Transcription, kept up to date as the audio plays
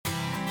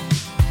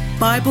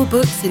Bible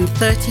books in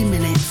 30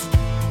 minutes.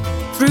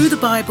 Through the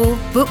Bible,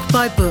 book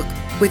by book,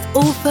 with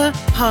author,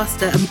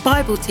 pastor and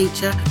Bible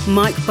teacher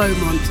Mike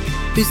Beaumont,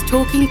 who's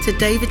talking to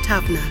David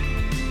Taverner.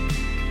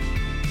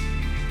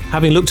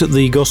 Having looked at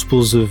the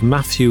Gospels of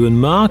Matthew and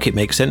Mark, it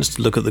makes sense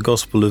to look at the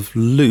Gospel of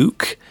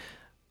Luke.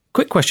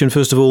 Quick question,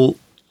 first of all,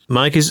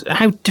 Mike, is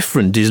how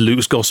different is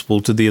Luke's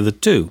Gospel to the other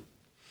two?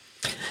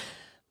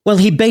 Well,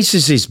 he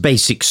bases his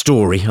basic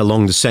story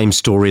along the same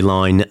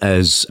storyline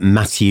as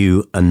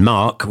Matthew and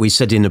Mark. We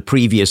said in a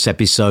previous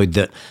episode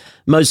that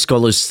most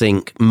scholars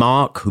think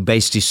Mark, who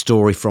based his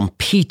story from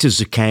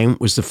Peter's account,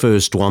 was the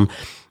first one,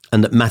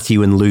 and that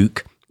Matthew and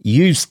Luke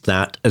used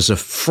that as a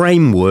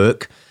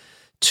framework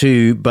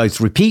to both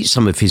repeat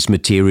some of his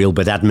material,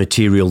 but add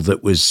material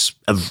that was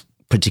of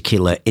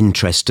particular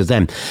interest to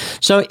them.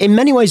 So in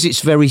many ways,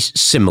 it's very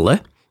similar.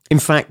 In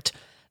fact,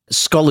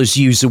 scholars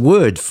use a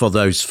word for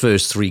those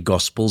first three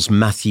Gospels,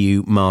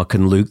 Matthew, Mark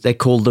and Luke. They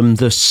call them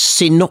the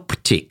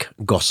synoptic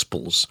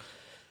Gospels,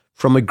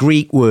 from a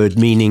Greek word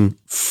meaning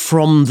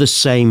from the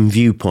same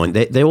viewpoint.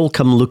 They all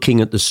come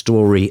looking at the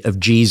story of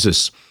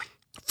Jesus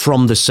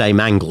from the same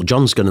angle.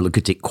 John's going to look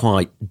at it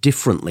quite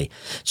differently.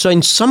 So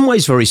in some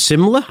ways very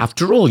similar.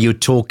 After all, you're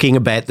talking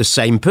about the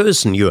same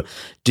person. You're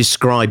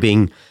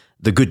describing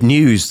the good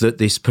news that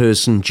this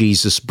person,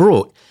 Jesus,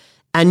 brought.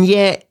 And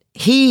yet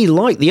he,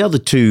 like the other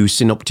two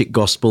synoptic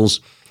Gospels,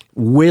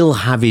 will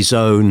have his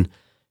own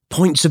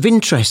points of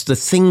interest, the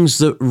things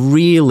that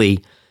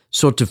really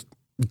sort of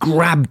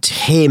grabbed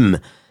him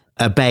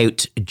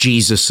about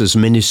Jesus's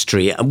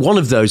ministry. And one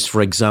of those,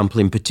 for example,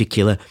 in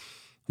particular,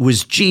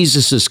 was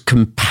Jesus's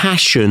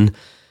compassion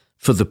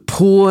for the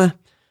poor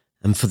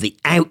and for the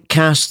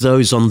outcast,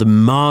 those on the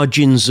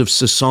margins of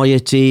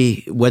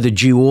society, whether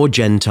Jew or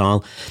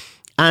Gentile,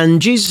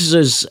 and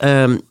Jesus's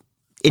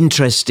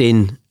interest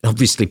in,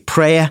 obviously,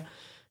 prayer,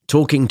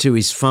 talking to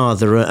his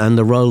Father, and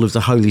the role of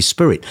the Holy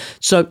Spirit.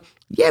 So,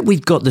 yeah,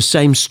 we've got the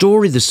same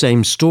story, the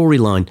same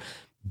storyline,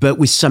 but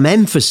with some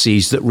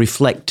emphases that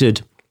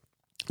reflected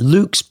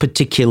Luke's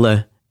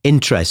particular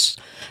interests.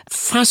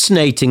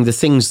 Fascinating, the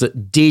things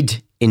that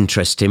did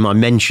interest him. I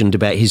mentioned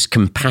about his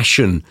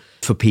compassion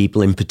for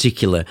people in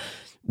particular.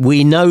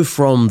 We know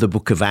from the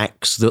book of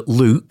Acts that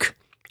Luke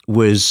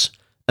was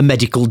a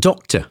medical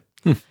doctor.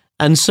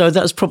 And so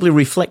that's probably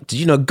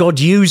reflected. God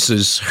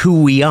uses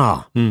who we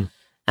are.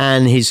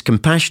 And his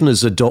compassion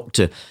as a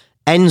doctor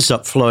ends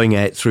up flowing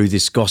out through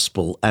this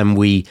gospel. And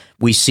we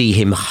see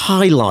him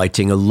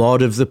highlighting a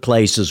lot of the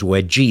places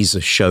where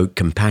Jesus showed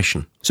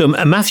compassion. So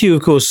Matthew,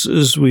 of course,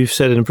 as we've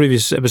said in a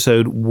previous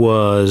episode,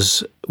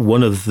 was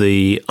one of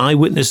the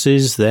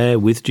eyewitnesses there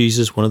with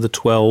Jesus, one of the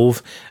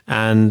 12,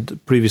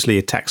 and previously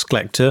a tax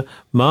collector.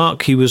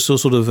 Mark, he was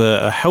sort of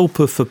a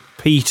helper for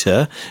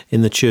Peter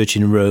in the church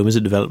in Rome as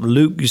it developed.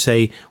 Luke, you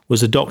say,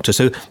 was a doctor.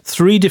 So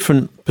three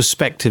different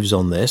perspectives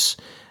on this.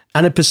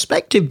 And a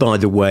perspective, by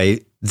the way,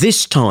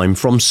 this time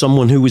from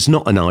someone who was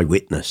not an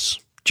eyewitness,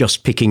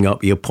 just picking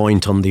up your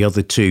point on the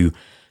other two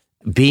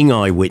being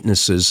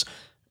eyewitnesses,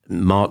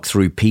 Mark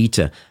through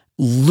Peter.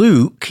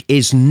 Luke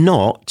is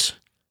not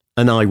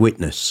an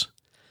eyewitness.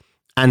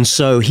 And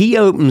so he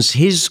opens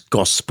his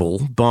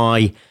gospel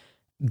by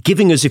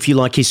giving us, if you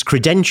like, his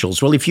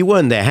credentials. Well, if you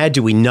weren't there, how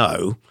do we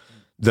know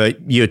that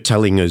you're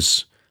telling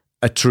us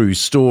a true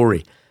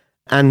story?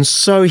 And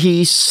so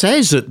he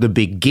says at the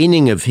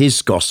beginning of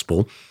his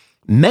gospel,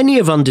 many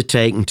have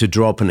undertaken to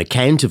draw up an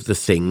account of the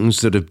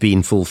things that have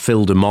been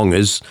fulfilled among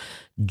us,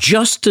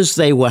 just as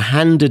they were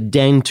handed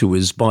down to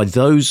us by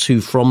those who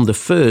from the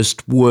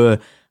first were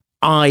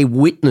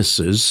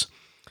eyewitnesses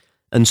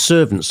and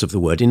servants of the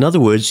word. In other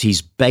words,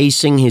 he's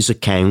basing his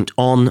account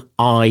on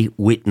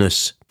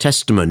eyewitness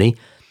testimony,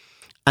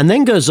 and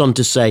then goes on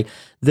to say,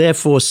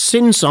 therefore,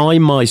 since I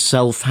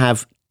myself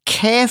have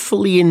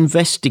carefully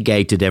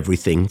investigated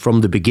everything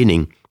from the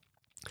beginning,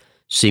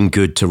 seemed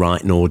good to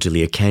write an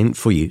orderly account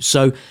for you.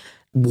 So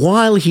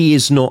while he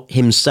is not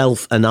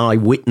himself an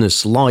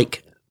eyewitness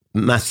like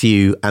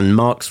Matthew and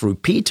Mark through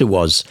Peter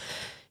was,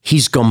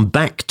 he's gone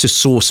back to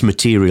source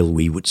material,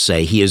 we would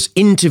say. He has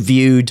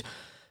interviewed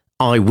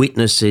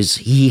eyewitnesses.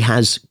 He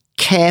has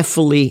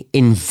carefully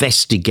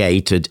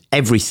investigated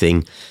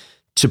everything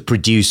to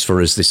produce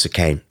for us this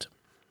account.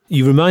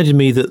 You reminded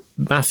me that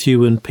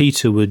Matthew and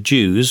Peter were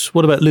Jews.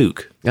 What about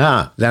Luke?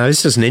 Now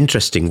this is an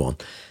interesting one,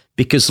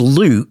 because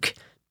Luke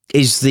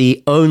is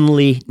the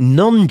only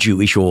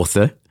non-Jewish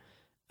author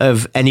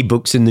of any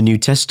books in the New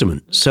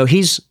Testament. So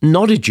he's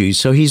not a Jew.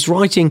 So he's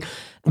writing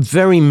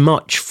very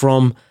much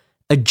from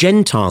a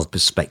Gentile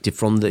perspective,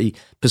 from the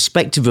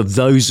perspective of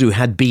those who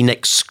had been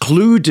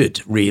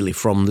excluded really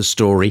from the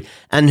story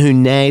and who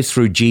now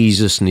through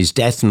Jesus and his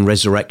death and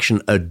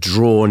resurrection are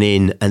drawn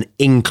in and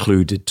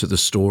included to the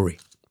story.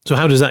 So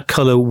how does that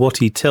colour what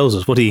he tells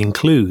us, what he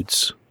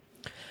includes?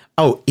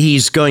 Oh,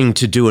 he's going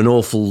to do an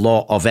awful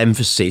lot of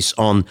emphasis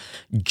on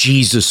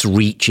Jesus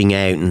reaching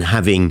out and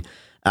having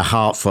a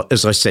heart for,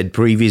 as I said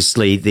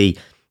previously,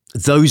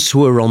 those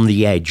who are on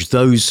the edge,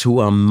 those who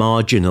are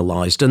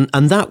marginalized.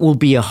 And that will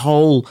be a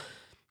whole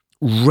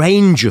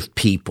range of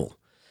people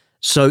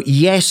So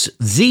yes,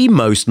 the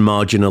most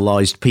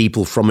marginalized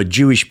people from a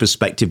Jewish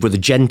perspective were the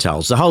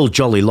Gentiles. The whole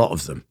jolly lot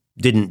of them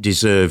didn't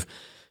deserve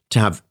to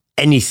have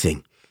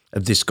anything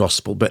of this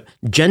gospel, but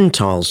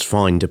Gentiles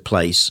find a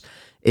place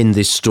in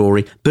this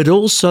story, but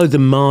also the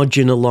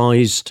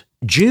marginalized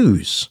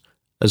Jews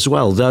as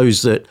well,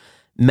 those that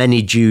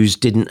many Jews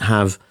didn't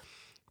have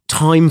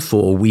time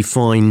for. We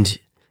find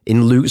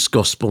in Luke's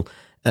gospel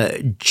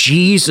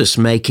Jesus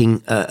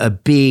making a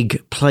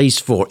big place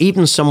for,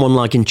 even someone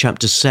like in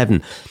chapter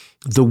 7,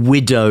 the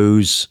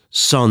widow's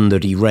son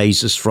that he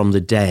raises from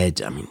the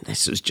dead. I mean,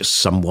 this is just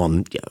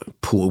someone,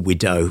 poor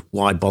widow,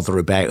 why bother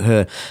about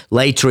her?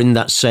 Later in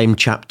that same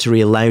chapter,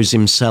 he allows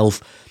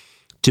himself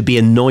to be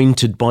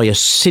anointed by a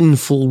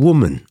sinful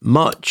woman,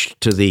 much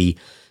to the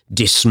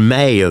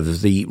dismay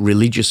of the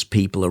religious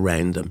people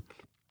around them.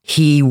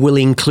 He will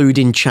include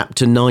in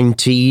chapter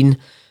 19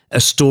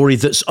 a story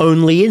that's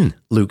only in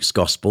Luke's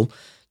gospel,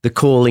 the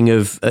calling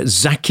of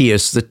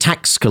Zacchaeus, the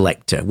tax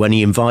collector, when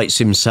he invites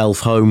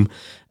himself home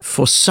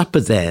for supper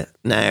there.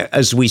 Now,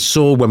 as we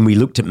saw when we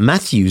looked at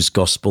Matthew's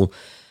gospel,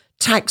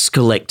 tax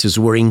collectors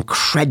were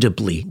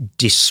incredibly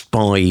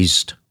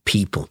despised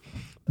people.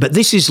 But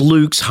this is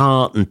Luke's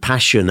heart and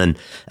passion, and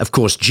of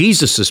course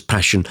Jesus's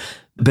passion,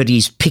 but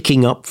he's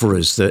picking up for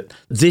us that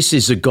this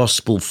is a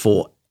gospel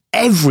for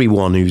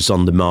everyone who's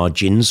on the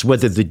margins,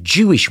 whether the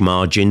Jewish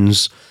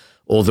margins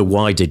or the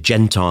wider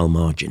Gentile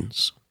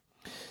margins.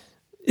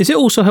 Is it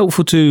also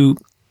helpful to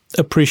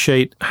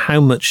appreciate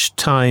how much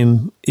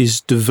time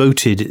is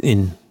devoted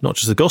in not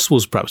just the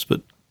Gospels perhaps,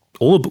 but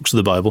all the books of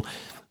the Bible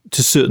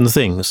to certain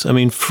things? I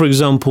mean, for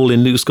example,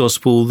 in Luke's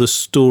Gospel, the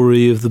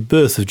story of the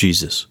birth of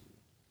Jesus.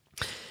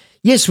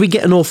 Yes, we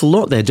get an awful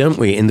lot there, don't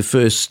we? In the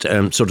first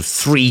sort of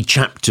 3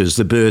 chapters,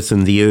 the birth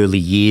and the early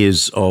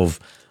years of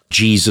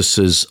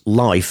Jesus's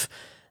life.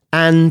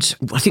 And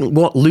I think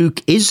what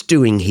Luke is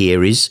doing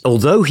here is,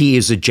 although he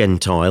is a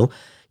Gentile,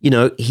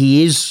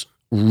 he is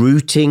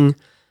rooting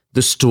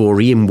the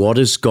story in what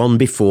has gone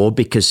before,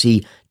 because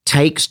he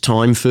takes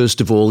time,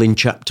 first of all, in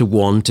chapter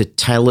 1 to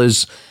tell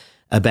us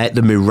about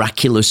the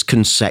miraculous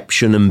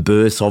conception and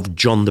birth of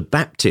John the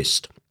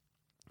Baptist.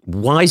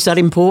 Why is that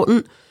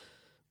important?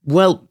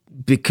 Well,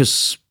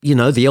 because,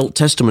 the Old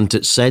Testament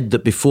had said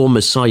that before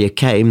Messiah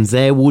came,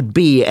 there would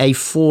be a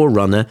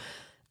forerunner,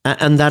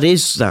 and that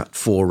is that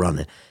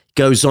forerunner.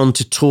 Goes on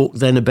to talk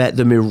then about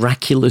the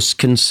miraculous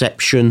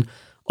conception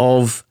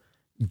of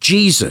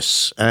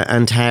Jesus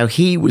and how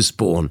he was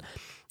born.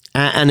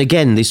 And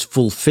again, this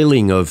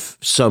fulfilling of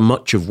so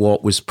much of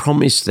what was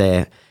promised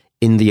there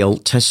in the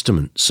Old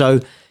Testament. So,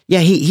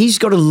 yeah, he's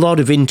got a lot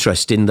of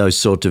interest in those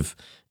sort of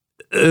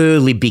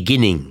early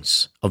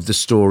beginnings of the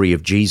story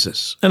of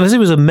Jesus. And as he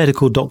was a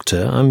medical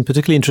doctor, I'm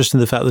particularly interested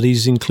in the fact that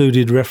he's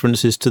included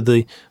references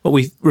to what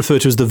we refer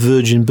to as the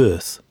virgin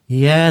birth.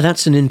 Yeah,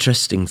 that's an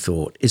interesting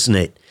thought, isn't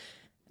it?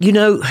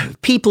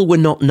 People were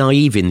not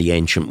naive in the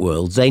ancient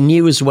world. They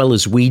knew as well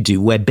as we do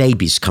where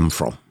babies come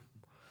from.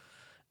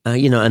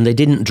 And they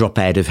didn't drop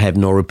out of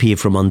heaven or appear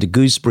from under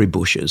gooseberry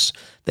bushes.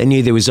 They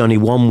knew there was only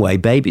one way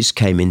babies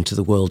came into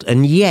the world.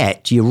 And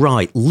yet, you're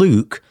right,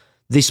 Luke,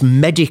 this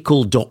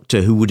medical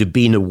doctor who would have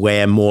been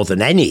aware more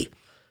than any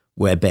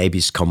where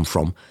babies come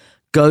from,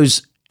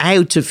 goes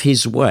out of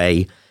his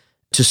way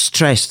to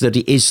stress that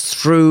it is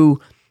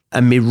through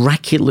a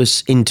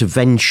miraculous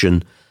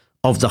intervention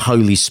of the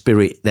Holy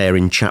Spirit there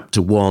in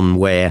chapter 1,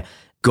 where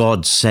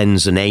God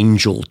sends an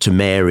angel to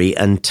Mary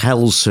and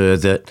tells her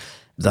that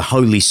the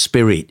Holy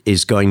Spirit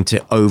is going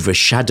to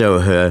overshadow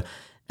her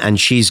and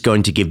she's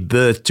going to give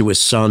birth to a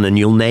son, and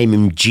you'll name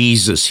him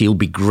Jesus. He'll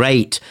be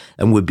great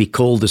and will be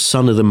called the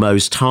Son of the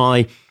Most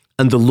High,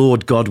 and the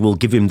Lord God will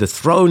give him the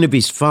throne of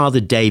his father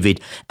David,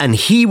 and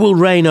he will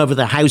reign over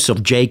the house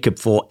of Jacob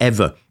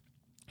forever.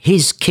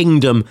 His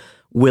kingdom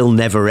will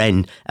never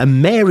end.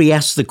 And Mary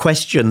asked the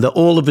question that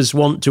all of us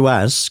want to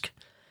ask: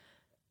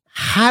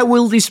 how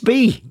will this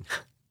be?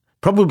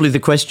 Probably the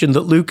question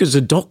that Luke as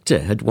a doctor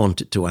had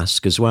wanted to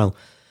ask as well.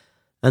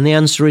 And the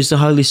answer is the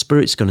Holy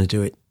Spirit's going to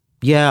do it.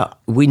 Yeah,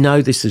 we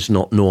know this is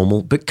not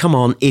normal, but come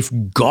on, if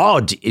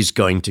God is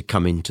going to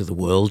come into the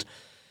world,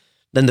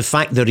 then the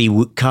fact that he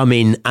would come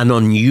in an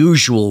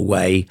unusual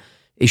way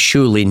is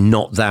surely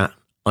not that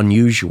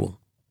unusual.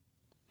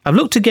 I've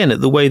looked again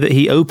at the way that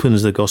he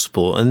opens the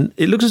gospel, and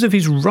it looks as if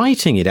he's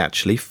writing it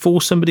actually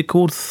for somebody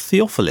called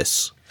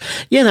Theophilus.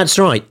 Yeah, that's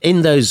right.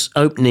 In those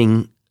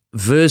opening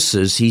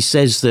verses, he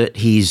says that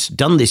he's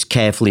done this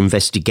careful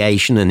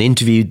investigation and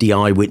interviewed the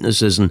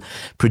eyewitnesses and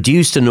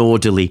produced an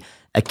orderly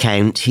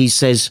account. He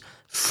says,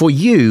 "For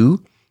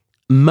you,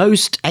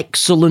 most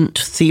excellent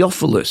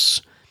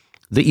Theophilus,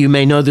 that you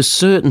may know the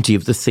certainty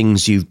of the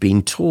things you've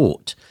been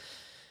taught."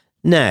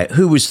 Now,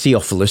 who was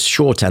Theophilus?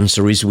 Short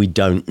answer is we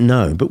don't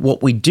know. But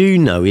what we do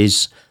know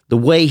is the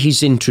way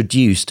he's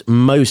introduced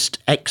most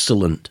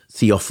excellent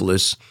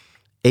Theophilus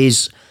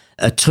is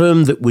a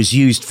term that was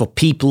used for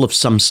people of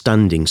some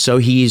standing. So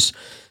he is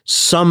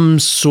some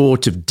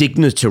sort of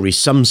dignitary,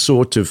 some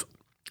sort of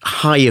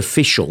high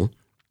official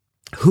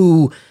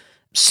who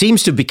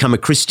seems to have become a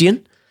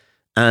Christian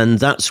And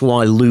that's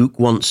why Luke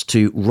wants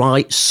to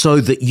write, so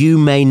that you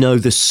may know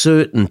the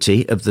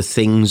certainty of the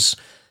things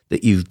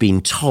that you've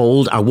been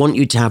told. I want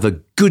you to have a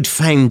good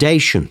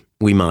foundation,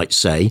 we might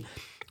say,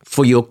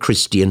 for your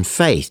Christian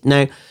faith.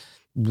 Now,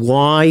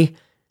 why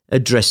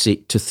address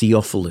it to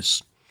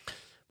Theophilus?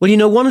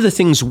 Well, one of the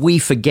things we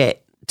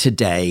forget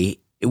today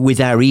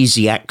with our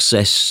easy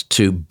access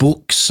to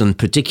books, and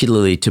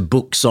particularly to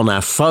books on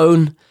our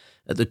phone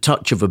at the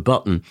touch of a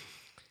button,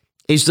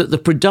 is that the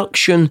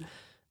production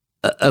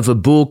of a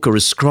book or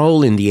a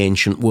scroll in the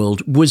ancient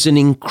world was an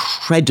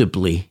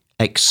incredibly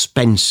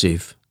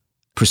expensive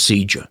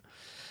procedure.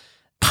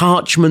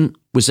 Parchment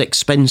was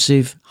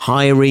expensive.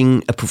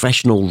 Hiring a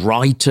professional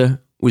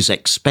writer was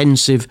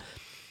expensive.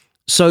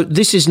 So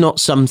this is not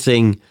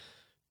something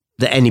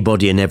that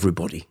anybody and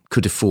everybody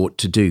could afford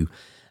to do.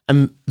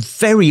 And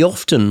very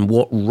often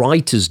what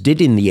writers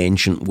did in the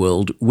ancient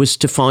world was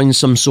to find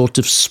some sort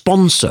of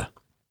sponsor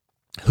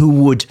who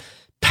would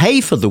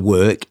pay for the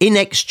work in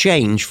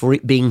exchange for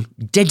it being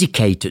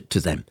dedicated to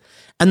them.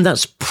 And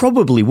that's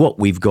probably what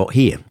we've got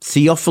here.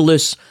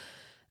 Theophilus,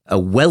 a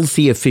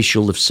wealthy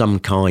official of some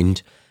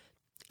kind,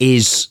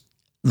 is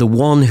the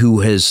one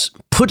who has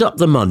put up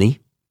the money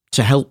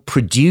to help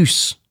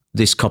produce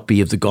this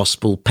copy of the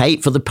gospel, pay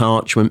it for the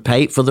parchment,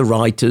 pay it for the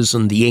writers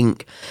and the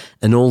ink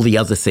and all the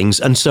other things.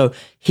 And so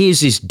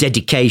here's his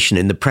dedication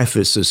in the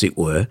preface, as it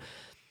were.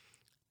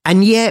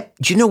 And yet,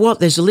 do you know what?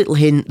 There's a little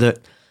hint that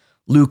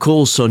Luke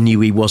also knew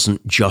he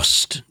wasn't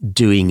just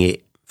doing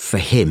it for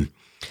him,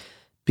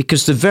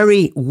 because the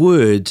very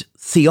word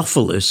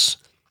Theophilus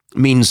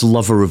means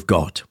lover of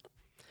God.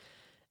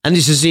 And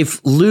it's as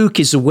if Luke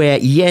is aware,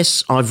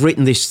 yes, I've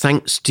written this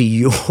thanks to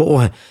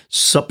your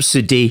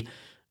subsidy,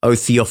 O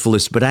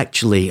Theophilus, but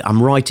actually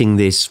I'm writing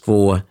this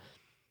for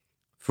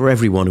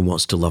everyone who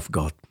wants to love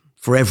God,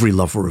 for every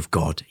lover of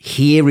God.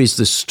 Here is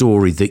the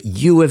story that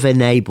you have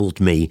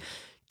enabled me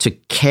to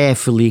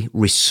carefully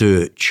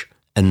research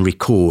and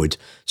record,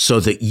 so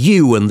that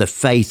you and the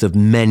faith of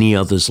many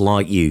others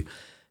like you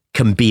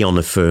can be on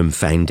a firm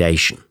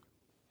foundation.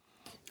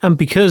 And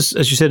because,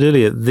 as you said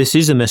earlier, this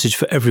is a message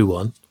for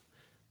everyone,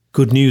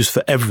 good news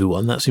for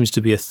everyone, that seems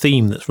to be a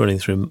theme that's running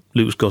through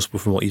Luke's gospel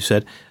from what you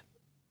said.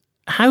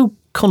 How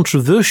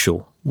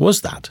controversial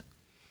was that?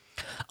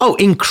 Oh,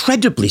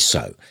 incredibly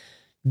so.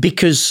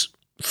 Because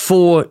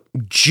for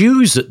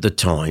Jews at the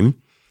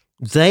time,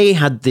 they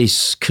had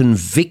this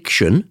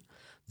conviction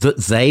that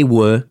they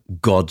were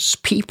God's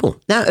people.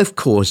 Now, of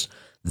course,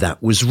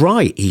 that was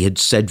right. He had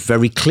said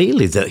very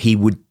clearly that he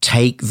would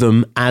take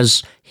them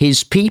as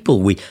his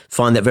people. We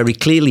find that very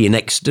clearly in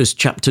Exodus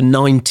chapter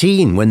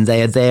 19, when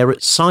they are there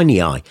at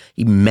Sinai.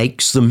 He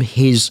makes them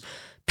his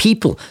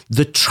people.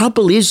 The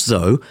trouble is,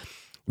 though,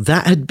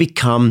 that had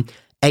become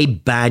a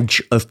badge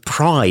of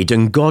pride,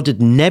 and God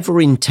had never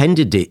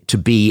intended it to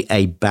be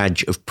a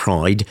badge of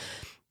pride.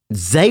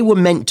 They were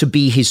meant to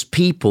be his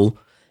people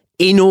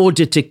in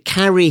order to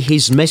carry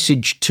his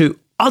message to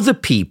other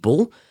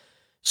people,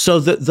 so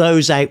that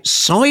those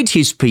outside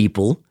his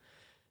people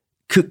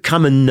could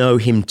come and know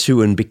him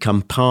too and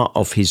become part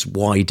of his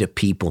wider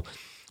people.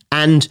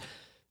 And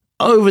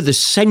over the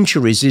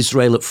centuries,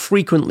 Israel had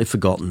frequently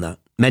forgotten that.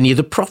 Many of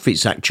the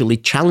prophets actually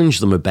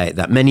challenged them about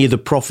that. Many of the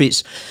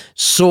prophets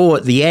saw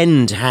at the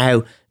end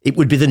how it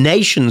would be the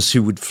nations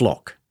who would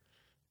flock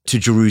to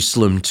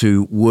Jerusalem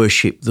to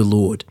worship the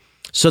Lord.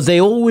 So there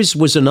always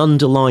was an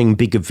underlying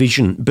bigger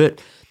vision. But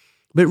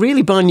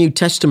really by New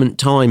Testament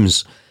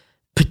times,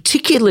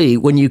 particularly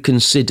when you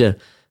consider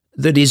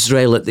that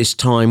Israel at this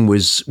time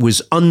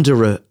was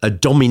under a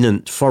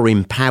dominant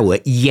foreign power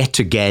yet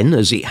again,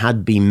 as it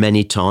had been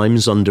many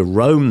times under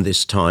Rome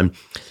this time,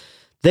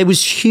 there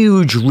was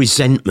huge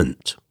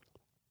resentment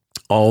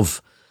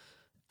of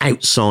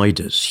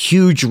outsiders,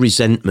 huge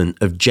resentment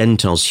of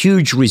Gentiles,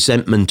 huge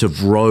resentment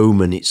of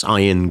Rome and its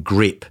iron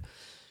grip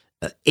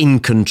in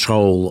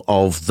control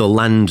of the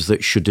land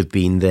that should have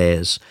been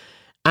theirs,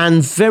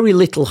 and very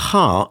little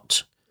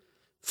heart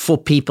for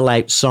people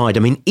outside. I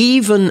mean,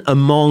 even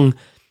among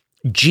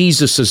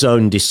Jesus'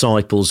 own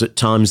disciples at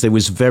times, there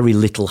was very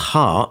little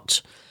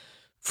heart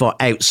for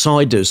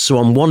outsiders. So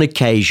on one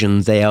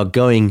occasion, they are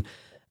going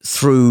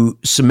through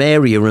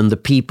Samaria and the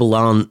people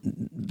aren't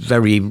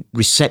very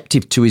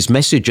receptive to his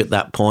message at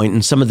that point.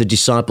 And some of the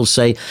disciples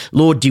say,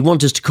 Lord, do you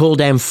want us to call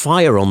down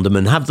fire on them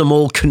and have them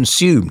all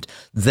consumed?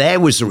 There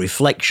was a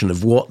reflection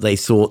of what they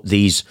thought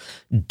these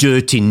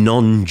dirty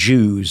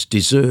non-Jews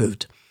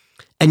deserved.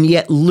 And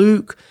yet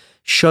Luke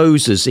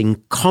shows us,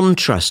 in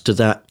contrast to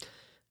that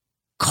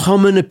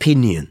common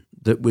opinion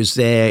that was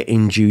there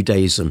in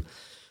Judaism,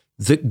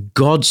 that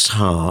God's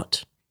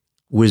heart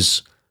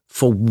was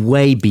for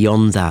way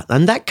beyond that.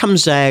 And that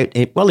comes out,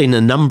 in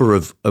a number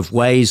of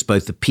ways,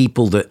 both the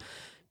people that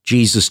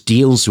Jesus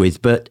deals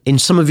with, but in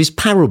some of his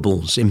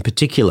parables in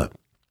particular.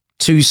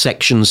 Two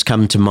sections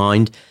come to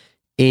mind.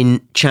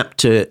 In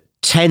chapter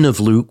 10 of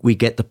Luke, we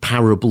get the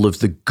parable of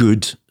the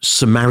Good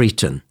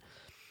Samaritan.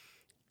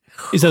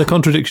 Is that a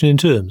contradiction in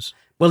terms?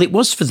 Well, it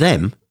was for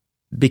them,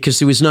 because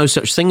there was no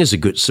such thing as a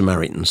Good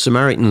Samaritan.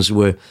 Samaritans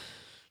were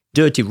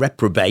dirty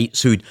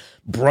reprobates who'd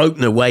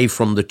broken away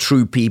from the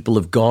true people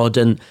of God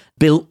and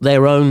built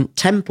their own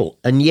temple.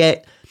 And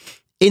yet,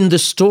 in the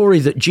story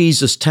that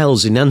Jesus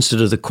tells in answer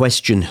to the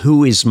question,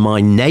 who is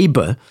my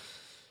neighbor?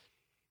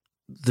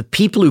 The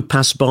people who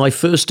pass by,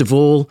 first of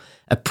all,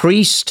 a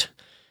priest,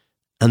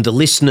 and the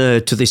listener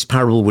to this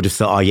parable would have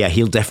thought, oh yeah,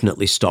 he'll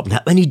definitely stop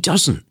that. And he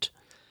doesn't.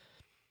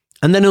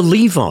 And then a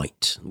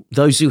Levite,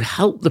 those who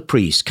help the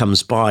priest,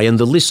 comes by, and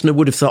the listener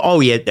would have thought, oh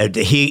yeah,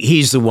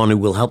 he's the one who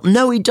will help.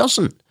 No, he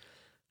doesn't.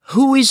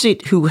 Who is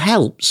it who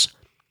helps?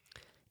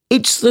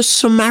 It's the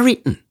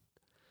Samaritan.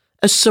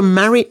 A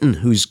Samaritan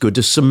who's good,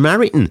 a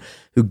Samaritan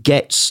who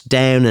gets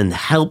down and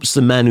helps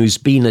the man who's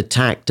been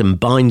attacked and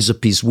binds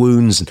up his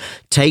wounds and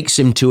takes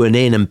him to an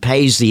inn and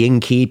pays the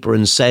innkeeper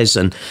and says,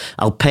 and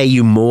I'll pay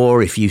you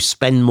more if you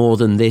spend more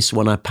than this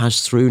when I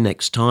pass through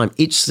next time.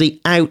 It's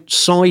the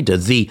outsider,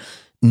 the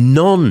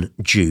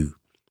non-Jew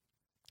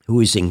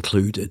who is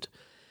included.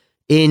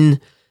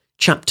 In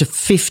chapter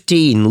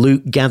 15,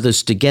 Luke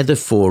gathers together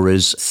for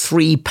us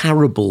 3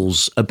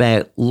 parables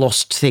about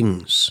lost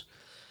things.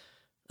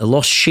 A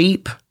lost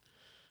sheep,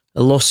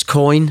 a lost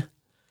coin,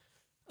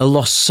 a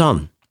lost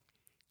son.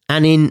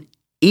 And in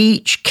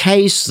each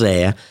case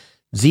there,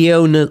 the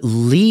owner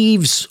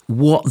leaves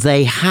what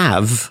they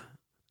have,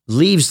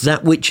 leaves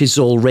that which is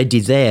already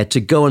there to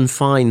go and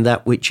find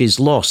that which is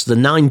lost. The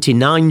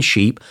 99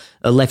 sheep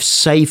are left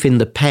safe in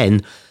the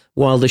pen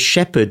while the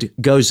shepherd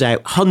goes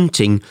out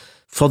hunting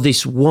for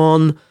this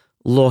one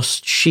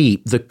lost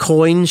sheep. The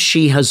coins,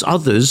 she has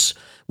others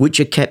which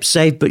are kept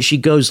safe, but she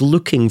goes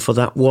looking for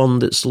that one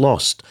that's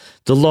lost.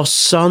 The lost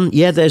son,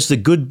 yeah, there's the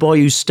good boy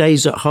who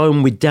stays at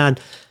home with dad,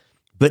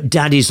 but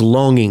dad is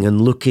longing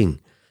and looking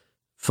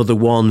for the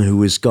one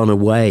who has gone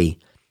away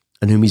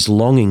and whom he's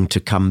longing to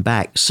come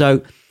back.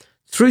 So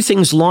through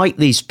things like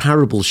these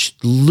parables,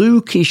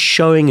 Luke is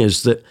showing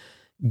us that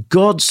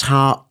God's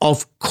heart,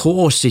 of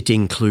course it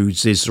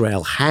includes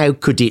Israel. How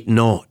could it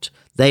not?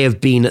 They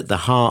have been at the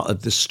heart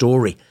of the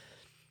story.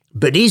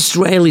 But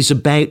Israel is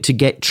about to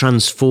get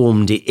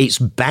transformed. Its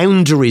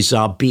boundaries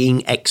are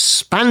being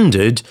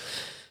expanded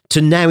to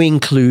now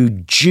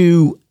include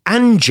Jew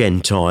and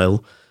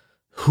Gentile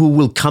who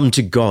will come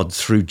to God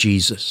through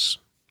Jesus.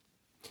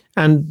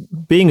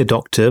 And being a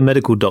doctor,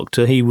 medical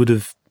doctor, he would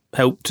have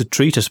helped to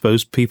treat, I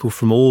suppose, people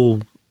from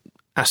all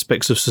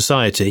aspects of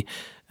society.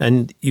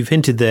 And you've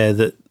hinted there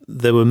that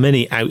there were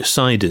many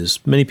outsiders,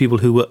 many people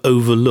who were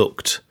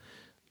overlooked.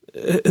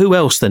 Who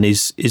else then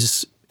is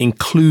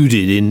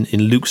included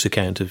in Luke's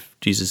account of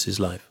Jesus'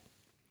 life?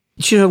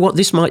 Do you know what?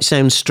 This might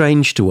sound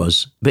strange to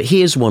us, but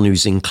here's one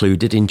who's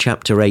included in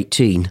chapter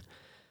 18.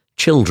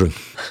 Children.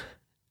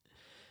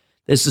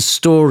 There's the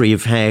story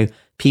of how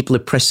people are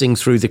pressing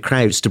through the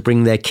crowds to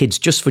bring their kids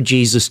just for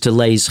Jesus to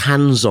lay his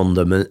hands on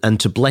them and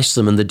to bless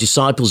them. And the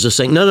disciples are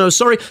saying, no,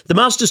 sorry, the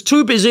master's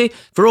too busy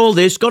for all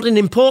this. Got an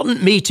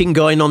important meeting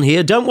going on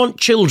here. Don't want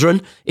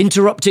children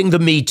interrupting the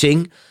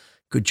meeting.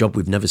 Good job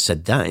we've never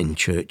said that in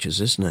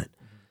churches, isn't it?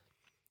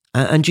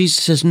 And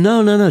Jesus says,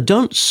 no,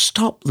 don't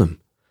stop them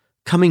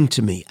coming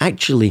to me.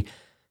 Actually,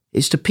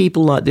 it's to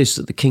people like this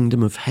that the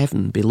kingdom of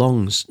heaven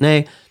belongs.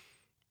 Now,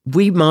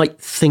 we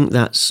might think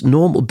that's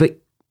normal, but,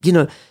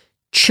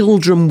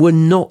 children were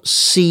not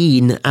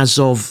seen as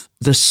of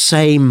the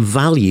same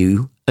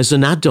value as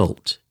an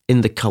adult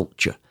in the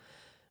culture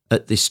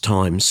at this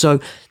time. So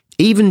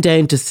even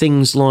down to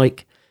things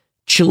like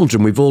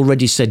children, we've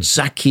already said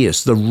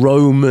Zacchaeus, the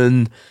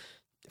Roman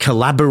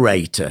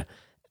collaborator,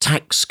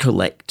 tax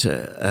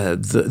collector,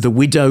 the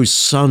widow's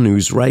son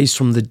who's raised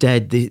from the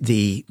dead,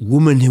 the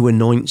woman who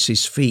anoints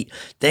his feet.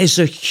 There's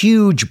a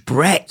huge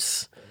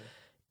breadth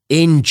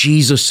in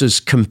Jesus's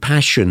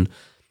compassion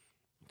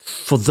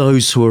for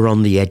those who are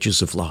on the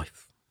edges of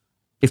life.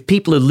 If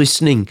people are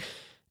listening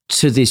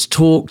to this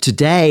talk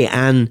today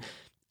and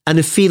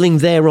are feeling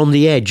they're on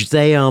the edge,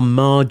 they are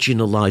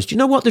marginalized. You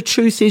know what the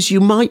truth is?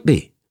 You might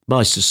be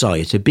by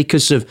society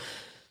because of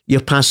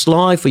your past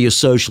life or your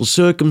social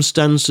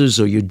circumstances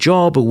or your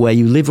job or where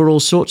you live or all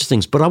sorts of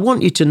things. But I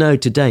want you to know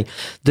today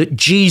that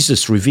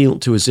Jesus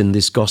revealed to us in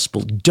this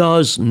gospel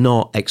does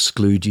not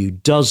exclude you,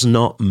 does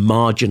not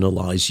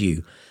marginalize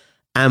you.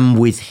 And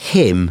with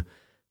him,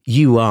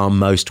 you are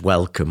most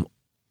welcome.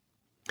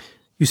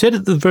 You said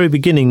at the very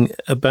beginning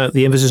about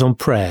the emphasis on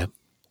prayer,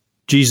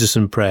 Jesus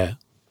and prayer.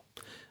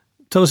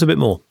 Tell us a bit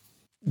more.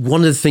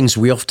 One of the things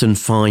we often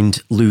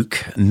find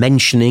Luke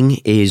mentioning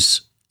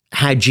is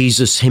how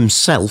Jesus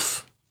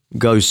himself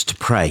goes to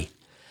pray.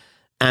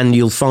 And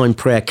you'll find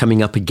prayer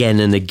coming up again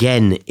and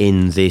again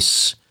in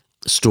this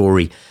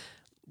story.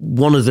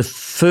 One of the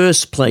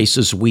first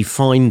places we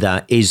find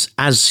that is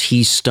as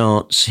he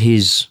starts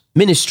his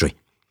ministry.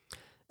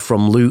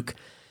 From Luke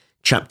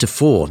chapter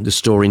 4, the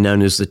story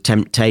known as the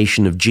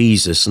temptation of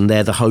Jesus, and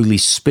there the Holy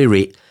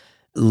Spirit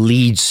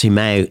leads him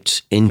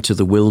out into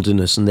the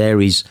wilderness, and there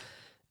he's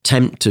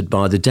tempted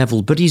by the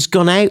devil, but he's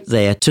gone out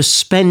there to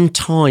spend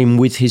time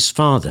with his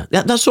Father.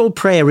 That's all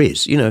prayer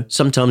is.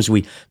 Sometimes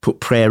we put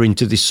prayer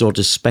into this sort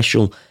of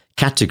special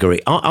category.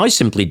 I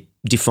simply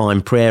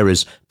define prayer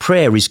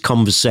as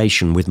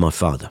conversation with my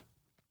Father.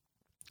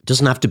 It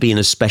doesn't have to be in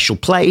a special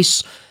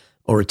place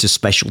or at a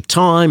special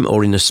time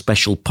or in a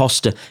special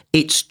posture.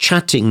 It's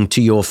chatting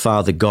to your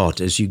Father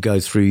God as you go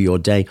through your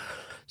day.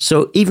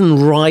 So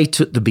even right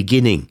at the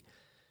beginning,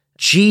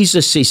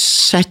 Jesus is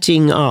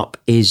setting up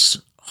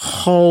his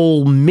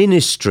whole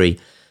ministry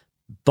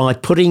by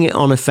putting it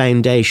on a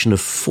foundation of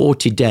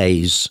 40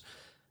 days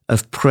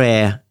of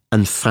prayer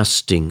and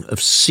fasting, of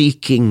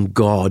seeking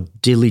God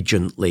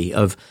diligently,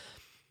 of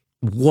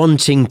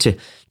wanting to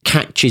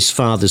catch his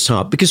Father's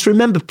heart. Because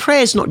remember,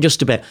 prayer is not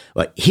just about,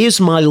 well, here's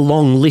my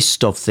long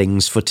list of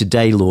things for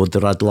today, Lord,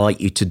 that I'd like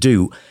you to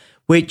do,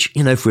 which,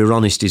 if we're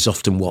honest, is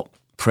often what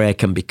prayer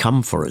can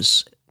become for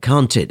us,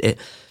 can't it?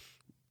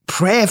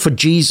 Prayer for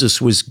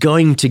Jesus was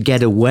going to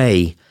get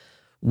away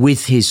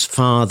with his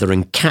Father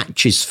and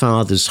catch his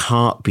Father's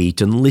heartbeat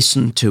and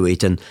listen to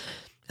it and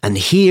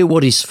hear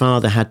what his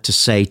Father had to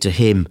say to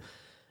him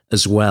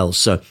as well.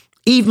 So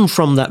even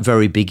from that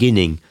very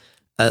beginning,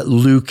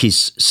 Luke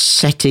is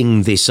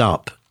setting this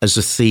up as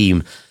a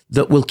theme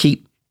that will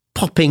keep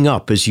popping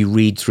up as you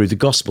read through the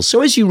Gospel.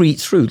 So as you read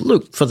through,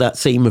 look for that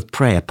theme of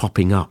prayer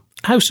popping up.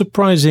 How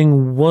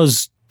surprising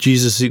was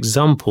Jesus'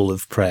 example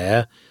of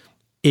prayer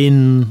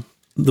in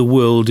the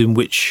world in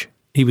which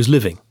he was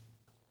living?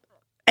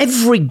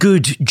 Every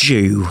good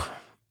Jew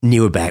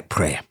knew about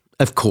prayer.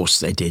 Of course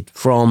they did.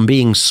 From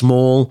being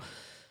small,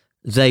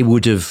 they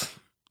would have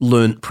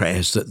learnt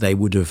prayers that they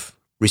would have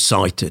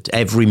recited.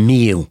 Every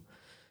meal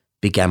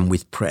began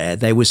with prayer.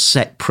 There were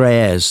set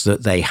prayers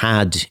that they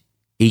had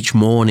each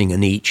morning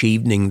and each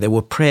evening. There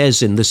were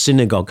prayers in the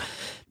synagogue.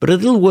 But a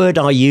little word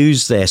I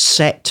use there,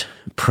 set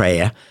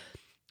prayer,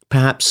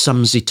 perhaps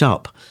sums it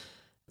up.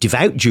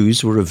 Devout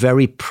Jews were a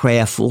very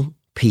prayerful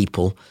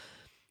people,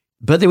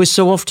 but there were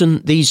so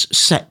often these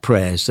set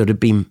prayers that had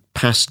been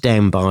passed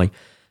down by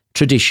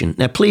tradition.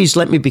 Now, please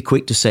let me be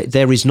quick to say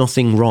there is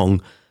nothing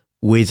wrong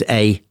with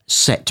a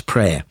set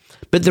prayer,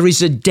 but there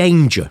is a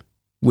danger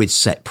with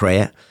set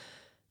prayer,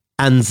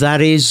 and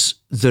that is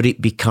that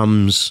it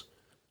becomes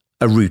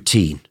a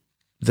routine,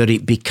 that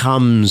it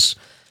becomes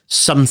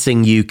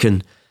something you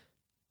can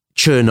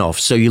churn off.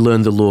 So you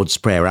learn the Lord's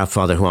Prayer, Our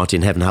Father who art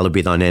in heaven, hallowed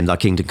be thy name, thy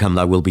kingdom come,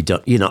 thy will be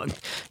done.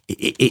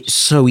 It's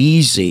so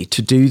easy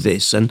to do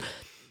this. And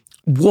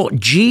what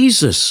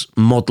Jesus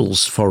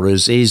models for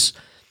us is,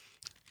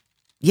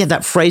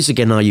 that phrase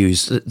again I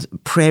use,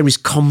 that prayer is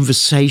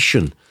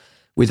conversation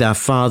with our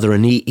Father.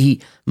 And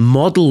he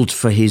modeled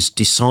for his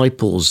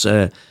disciples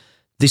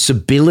this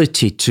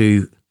ability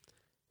to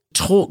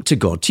talk to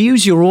God, to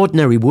use your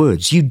ordinary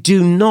words. You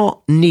do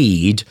not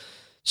need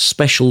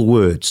special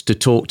words to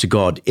talk to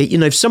God.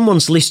 If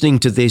someone's listening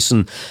to this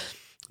and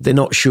they're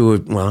not sure,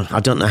 well, I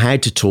don't know how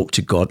to talk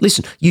to God.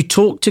 Listen, you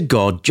talk to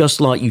God just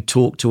like you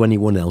talk to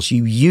anyone else.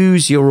 You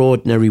use your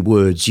ordinary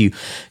words. You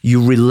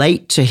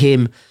relate to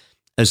him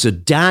as a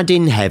dad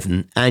in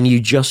heaven, and you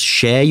just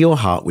share your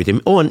heart with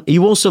him. Oh, and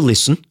you also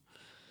listen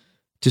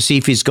to see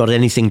if he's got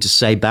anything to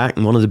say back.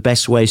 And one of the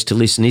best ways to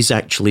listen is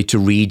actually to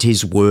read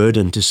his word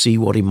and to see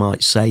what he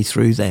might say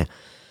through there.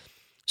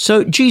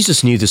 So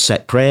Jesus knew the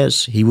set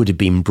prayers. He would have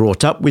been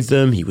brought up with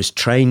them. He was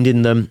trained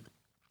in them.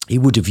 He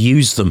would have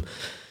used them.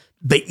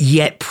 But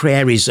yet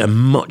prayer is a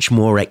much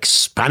more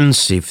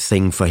expansive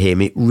thing for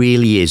him. It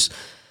really is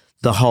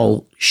the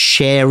whole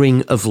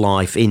sharing of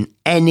life in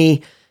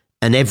any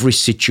and every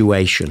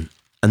situation.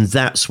 And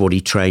that's what he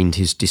trained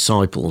his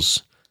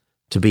disciples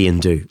to be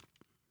and do.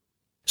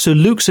 So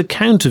Luke's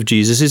account of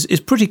Jesus is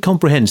pretty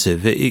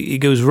comprehensive. It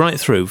goes right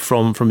through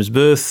from his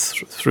birth,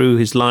 through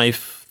his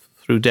life,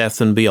 through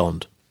death and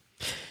beyond.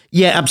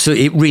 Yeah,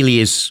 absolutely. It really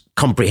is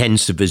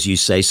comprehensive, as you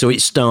say. So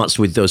it starts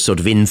with those sort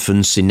of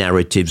infancy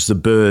narratives, the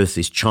birth,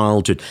 his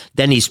childhood,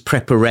 then his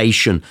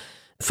preparation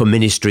for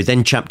ministry.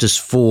 Then chapters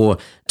 4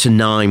 to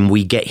 9,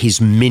 we get his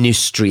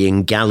ministry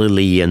in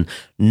Galilee, and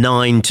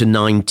 9 to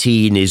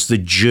 19 is the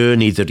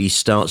journey that he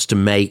starts to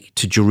make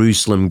to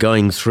Jerusalem,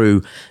 going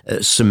through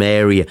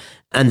Samaria,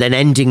 and then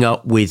ending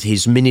up with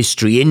his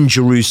ministry in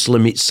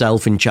Jerusalem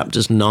itself in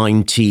chapters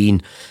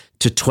 19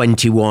 to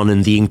 21,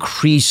 and the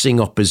increasing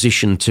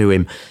opposition to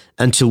him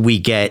until we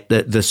get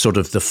the sort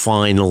of the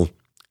final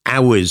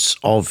hours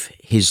of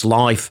his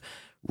life,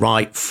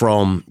 right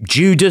from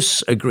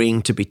Judas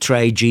agreeing to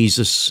betray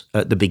Jesus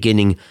at the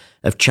beginning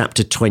of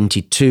chapter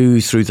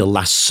 22 through the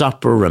Last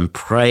Supper and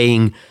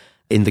praying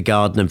in the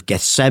Garden of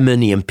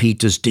Gethsemane and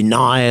Peter's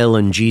denial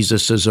and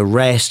Jesus'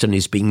 arrest and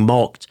his being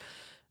mocked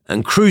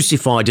and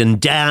crucified and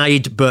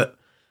died, but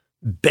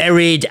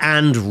buried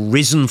and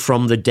risen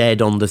from the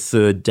dead on the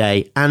third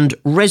day, and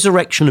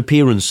resurrection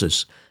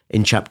appearances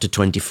in chapter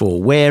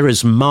 24,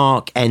 whereas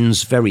Mark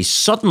ends very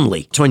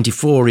suddenly.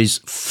 24 is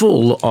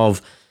full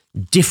of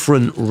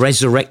different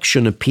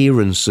resurrection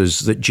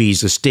appearances that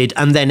Jesus did,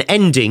 and then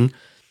ending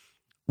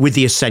with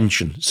the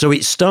ascension. So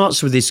it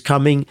starts with his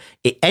coming,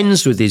 it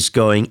ends with his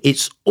going,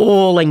 it's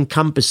all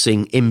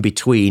encompassing in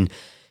between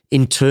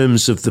in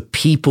terms of the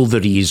people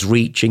that he is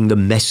reaching, the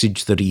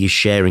message that he is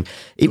sharing.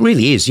 It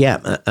really is,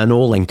 an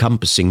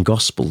all-encompassing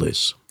gospel,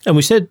 this. And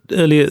we said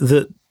earlier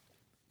that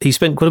he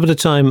spent quite a bit of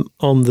time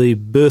on the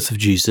birth of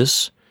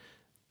Jesus,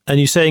 And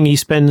you're saying he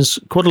spends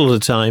quite a lot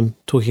of time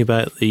talking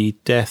about the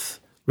death,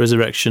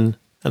 resurrection,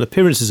 and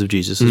appearances of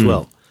Jesus as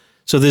well.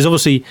 So there's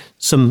obviously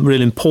some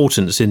real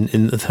importance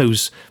in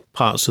those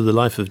parts of the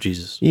life of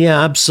Jesus. Yeah,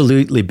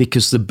 absolutely,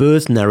 because the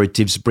birth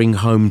narratives bring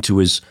home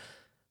to us,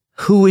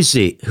 who is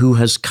it who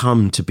has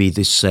come to be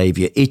this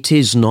Saviour? It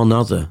is none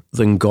other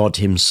than God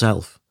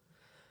himself.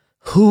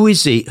 Who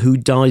is it who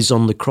dies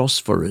on the cross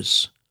for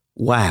us?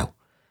 Wow.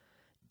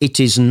 It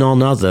is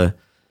none other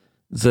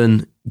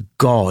than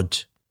God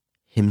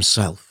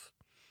himself.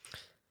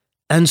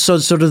 And so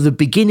sort of the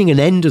beginning and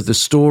end of the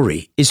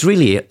story is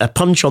really a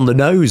punch on the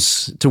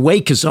nose to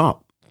wake us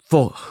up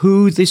for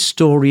who this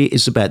story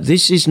is about.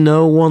 This is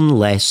no one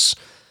less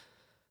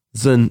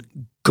than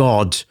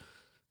God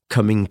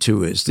coming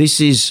to us. This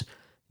is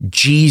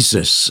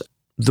Jesus,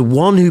 the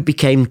one who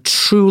became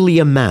truly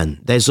a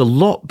man. There's a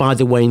lot, by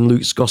the way, in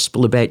Luke's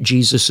gospel about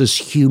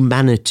Jesus'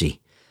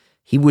 humanity.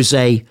 He was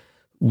a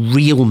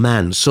real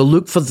man. So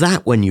look for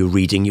that when you're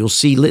reading. You'll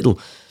see little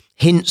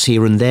hints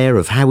here and there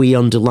of how he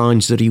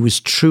underlines that he was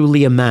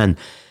truly a man.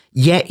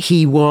 Yet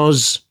he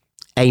was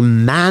a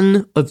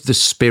man of the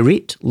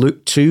Spirit.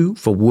 Luke 2,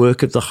 for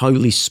work of the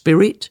Holy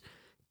Spirit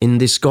in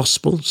this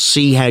gospel.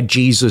 See how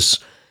Jesus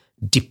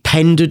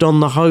depended on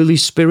the Holy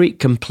Spirit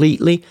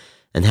completely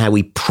and how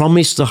he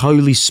promised the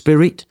Holy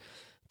Spirit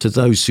to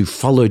those who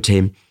followed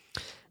him.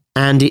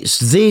 And it's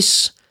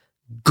this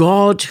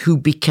God who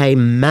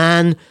became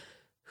man,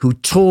 who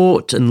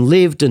taught and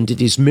lived and did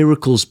his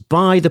miracles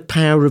by the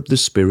power of the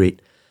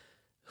Spirit,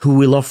 who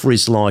will offer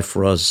his life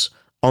for us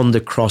on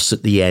the cross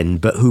at the end,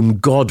 but whom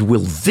God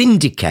will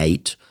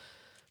vindicate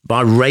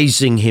by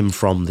raising him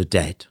from the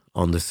dead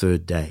on the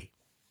third day.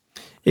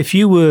 If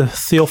you were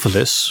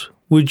Theophilus,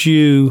 would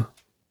you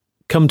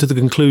come to the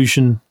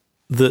conclusion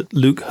that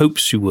Luke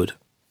hopes you would?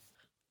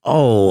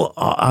 Oh,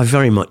 I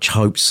very much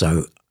hope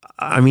so.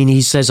 I mean,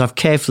 he says, I've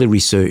carefully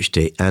researched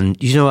it,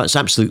 and you know, that's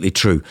absolutely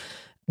true.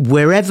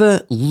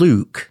 Wherever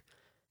Luke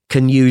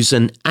can use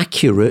an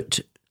accurate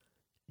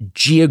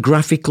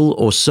geographical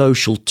or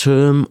social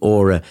term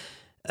or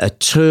a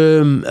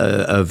term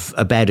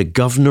about a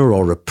governor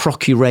or a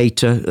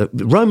procurator,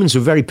 Romans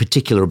were very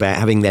particular about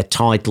having their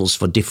titles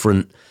for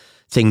different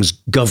things,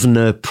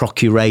 governor,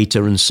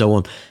 procurator, and so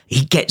on.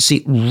 He gets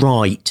it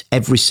right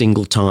every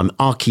single time.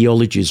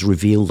 Archaeologists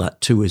reveal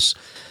that to us.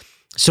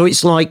 So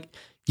it's like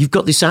you've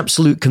got this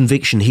absolute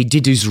conviction. He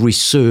did his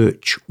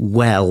research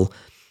well,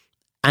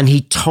 and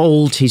he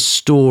told his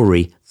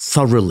story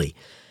thoroughly.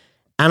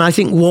 And I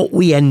think what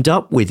we end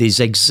up with is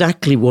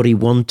exactly what he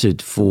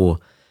wanted for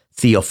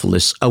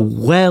Theophilus, a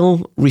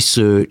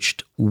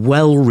well-researched,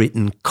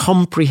 well-written,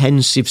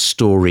 comprehensive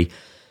story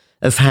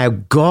of how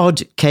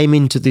God came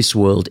into this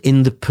world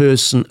in the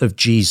person of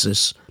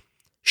Jesus,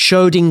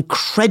 showed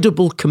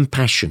incredible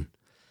compassion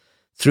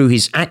through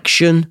his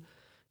action,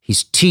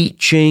 his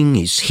teaching,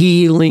 his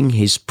healing,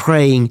 his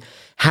praying,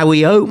 how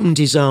he opened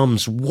his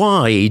arms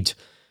wide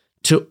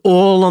to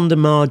all on the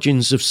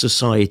margins of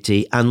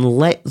society and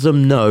let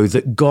them know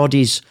that God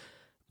is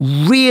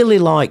really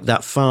like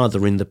that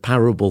father in the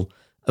parable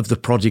of the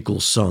prodigal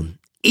son,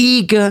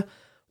 eager,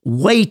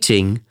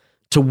 waiting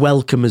to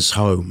welcome us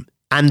home.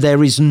 And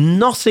there is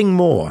nothing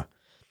more,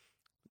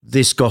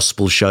 this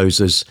gospel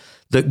shows us,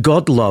 that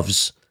God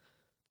loves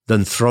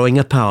than throwing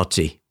a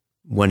party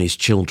when his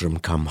children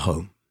come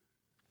home.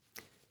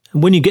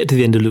 And when you get to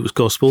the end of Luke's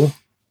gospel,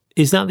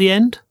 is that the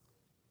end?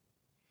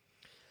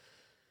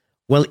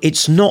 Well,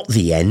 it's not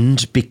the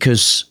end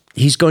because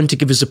he's going to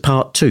give us a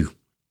part 2.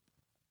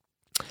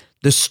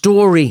 The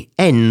story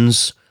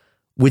ends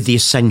with the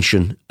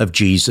ascension of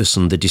Jesus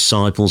and the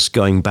disciples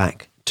going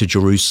back to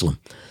Jerusalem.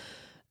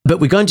 But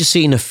we're going to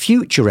see in a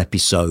future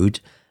episode,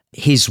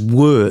 his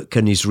work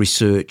and his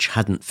research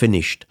hadn't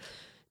finished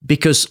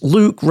because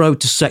Luke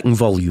wrote a second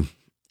volume.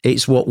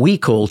 It's what we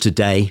call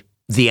today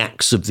the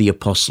Acts of the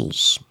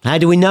Apostles. How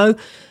do we know?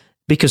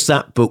 Because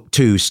that book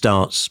too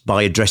starts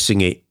by addressing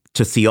it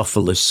to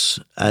Theophilus.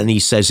 And he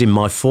says, in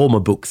my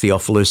former book,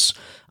 Theophilus,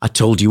 I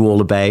told you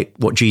all about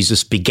what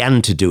Jesus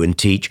began to do and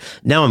teach.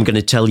 Now I'm going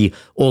to tell you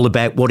all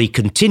about what he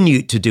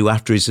continued to do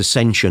after his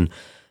ascension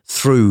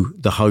through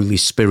the Holy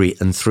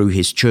Spirit and through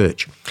his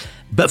church.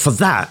 But for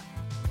that,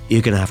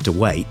 you're going to have to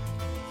wait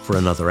for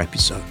another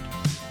episode.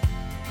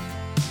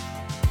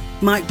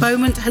 Mike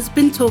Beaumont has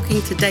been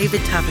talking to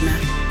David Taverner.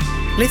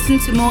 Listen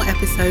to more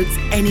episodes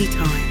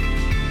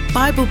anytime.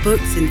 Bible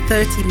books in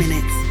 30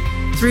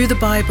 minutes. Through the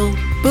Bible,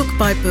 book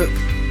by book,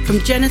 from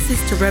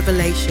Genesis to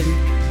Revelation.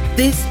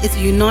 This is a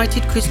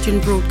United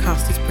Christian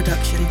Broadcasters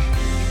production.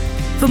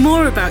 For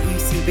more about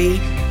UCB,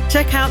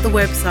 check out the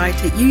website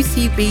at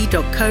ucb.co.uk.